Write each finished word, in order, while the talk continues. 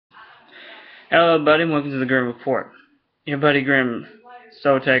Hello, buddy, and welcome to the Grim Report. Your buddy Grim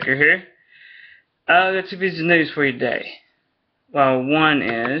Soul Taker here. I got two pieces of news for you today. Well, one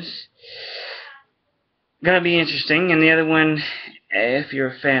is gonna be interesting, and the other one, if you're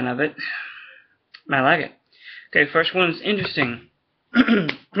a fan of it, might like it. Okay, first one's interesting.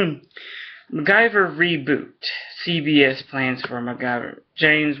 MacGyver reboot. CBS plans for MacGyver.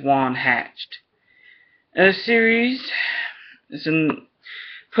 James Wan hatched. A series is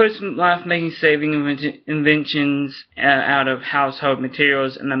puts life-making saving inventions out of household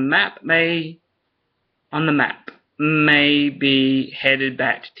materials, and the map may be headed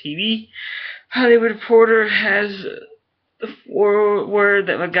back to TV. Hollywood Reporter has the word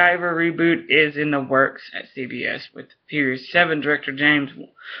that MacGyver reboot is in the works at CBS, with Series 7 director James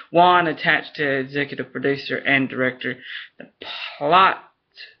Wan attached to executive producer and director. The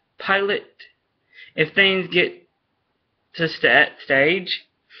pilot, if things get to stage.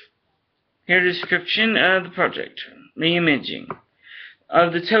 Here's a description of the project. Reimaging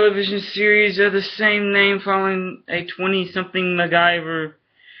of the television series of the same name following a 20-something MacGyver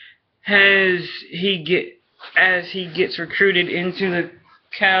as he gets recruited into the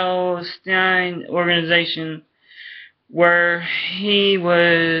clandestine organization where he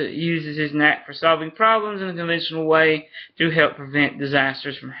uses his knack for solving problems in a conventional way to help prevent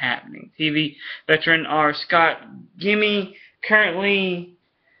disasters from happening. TV veteran R. Scott Gimme, currently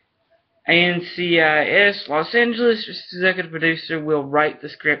NCIS Los Angeles executive producer, will write the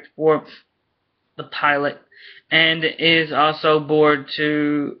script for the pilot and is also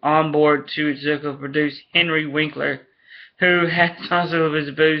on board to executive produce. Henry Winkler, who has also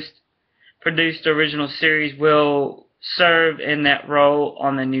produced the original series, will serve in that role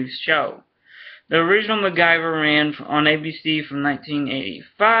on the new show. The original MacGyver ran on ABC from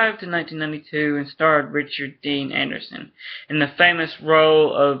 1985 to 1992 and starred Richard Dean Anderson in the famous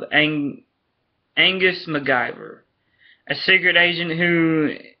role of Angus MacGyver, a secret agent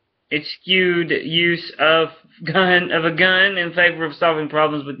who eschewed use of a gun in favor of solving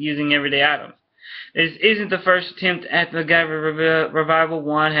problems with using everyday items. This isn't the first attempt at MacGyver revival.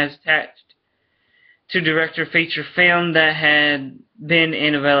 One has attached to direct a feature film that had been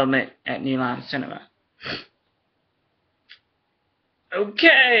in development at New Line Cinema.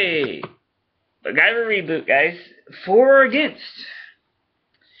 Okay, MacGyver reboot, guys. For or against?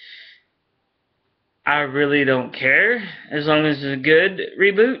 I really don't care, as long as it's a good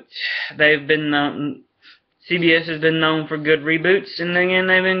reboot. CBS has been known for good reboots, and again,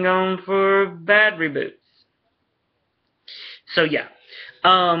 they've been known for bad reboots. So yeah.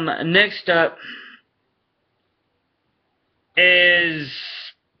 Next up is,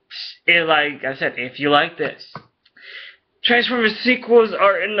 like I said, if you like this, Transformers sequels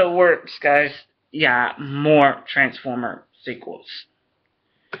are in the works, guys. Yeah, more Transformer sequels.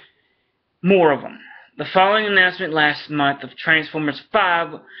 More of them. The following announcement last month of Transformers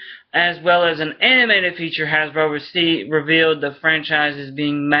 5, as well as an animated feature, Hasbro revealed the franchise is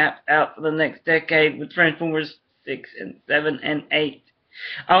being mapped out for the next decade, with Transformers 6 and 7 and 8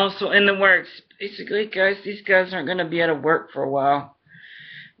 also in the works. Basically, guys, these guys aren't going to be out of work for a while.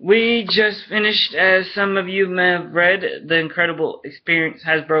 We just finished, as some of you may have read, the incredible experience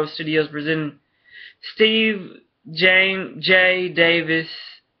Hasbro Studios presented. Steve J. Davis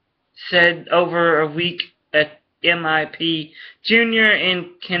said over a week at MIP Jr.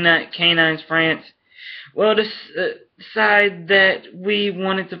 in Canines, France, well, decide that we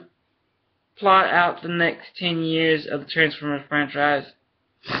wanted to plot out the next 10 years of the Transformers franchise.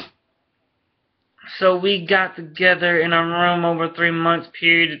 So we got together in a room over a 3-month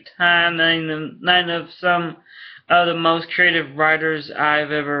period of time, nine of some of the most creative writers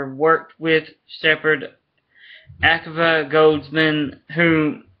I've ever worked with. Shepard Akiva Goldsman,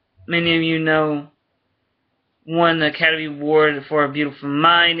 who many of you know, won the Academy Award for A Beautiful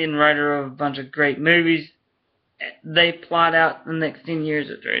Mind and writer of a bunch of great movies. They plot out the next 10 years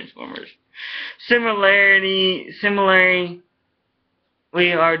of Transformers. Similarly,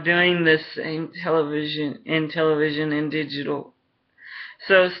 we are doing the same television and digital.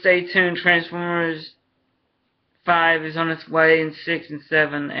 So stay tuned. Transformers 5 is on its way, and 6 and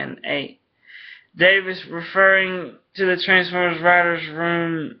 7 and 8. Davis, referring to the Transformers writers'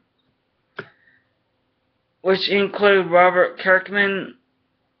 room, which include Robert Kirkman,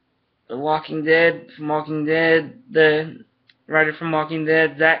 the writer from Walking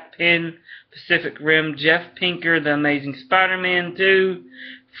Dead, Zach Penn, Pacific Rim, Jeff Pinker, The Amazing Spider-Man 2,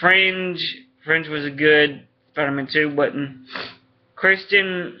 Fringe was a good, Spider-Man 2 wasn't.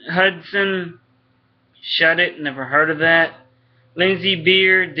 Kristen Hudson, Shut It, never heard of that. Lindsay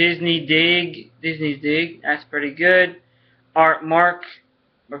Beer, Disney's Dig, that's pretty good. Mark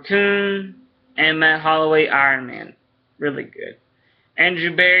Raccoon, and Matt Holloway Iron Man. Really good.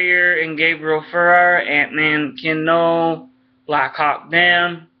 Andrew Barrier and Gabriel Ferrer, Ant-Man Ken Knoll, Black Hawk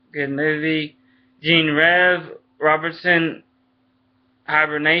Down, good movie. Gene Rev Robertson,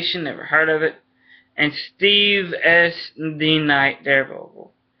 Hibernation, never heard of it. And Steve S. D. Knight,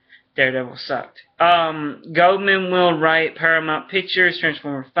 Daredevil. Daredevil sucked. Goldman will write Paramount Pictures,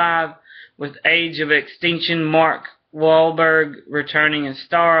 Transformer 5, with Age of Extinction, Mark Wahlberg returning as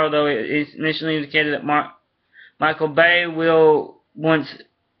star, although it is initially indicated that Michael Bay will once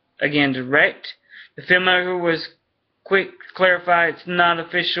again direct. The filmmaker was quick to clarify it's not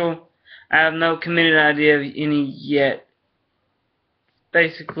official. I have no committed idea of any yet.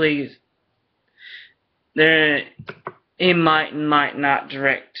 Basically, he might and might not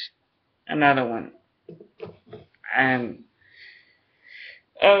direct another one. And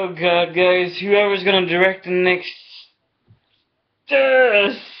oh god, guys, whoever's gonna direct the next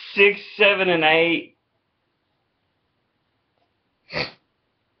 6, 7, and 8.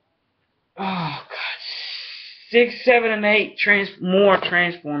 Oh god, 6, 7, and 8 more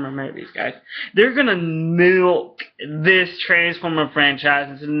Transformer movies, guys. They're gonna milk this Transformer franchise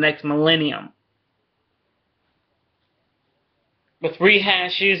into the next millennium with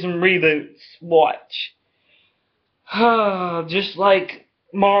rehashes and reboots. Watch. Just like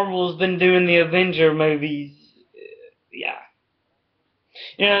Marvel's been doing the Avenger movies. Yeah.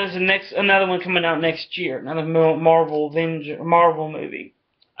 You know, there's another one coming out next year. Another Marvel movie.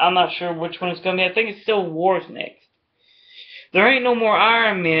 I'm not sure which one it's going to be. I think it's still Wars next. There ain't no more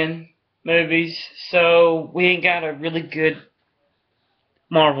Iron Man movies, so we ain't got a really good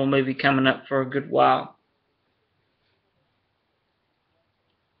Marvel movie coming up for a good while.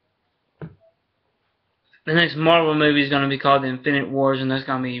 The next Marvel movie is going to be called The Infinite Wars, and that's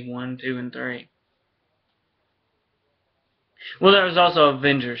going to be 1, 2, and 3. Well, there's also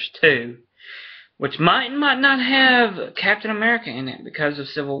Avengers 2, which might not have Captain America in it because of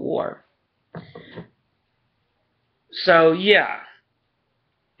Civil War. So, yeah.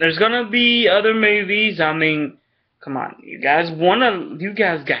 There's going to be other movies. I mean, come on. You guys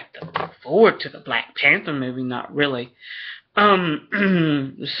got to look forward to the Black Panther movie. Not really. One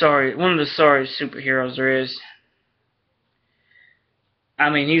of the sorriest superheroes there is. I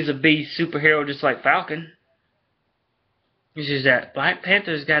mean, he's a B superhero just like Falcon. It's just that Black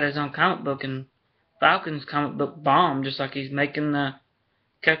Panther's got his own comic book, and Falcon's comic book bomb, just like he's making the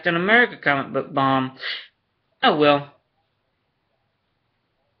Captain America comic book bomb. Oh well.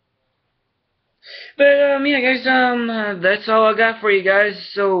 But yeah, guys, that's all I got for you guys.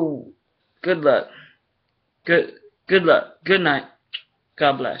 So, good luck. Good luck. Good night.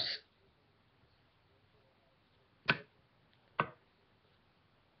 God bless.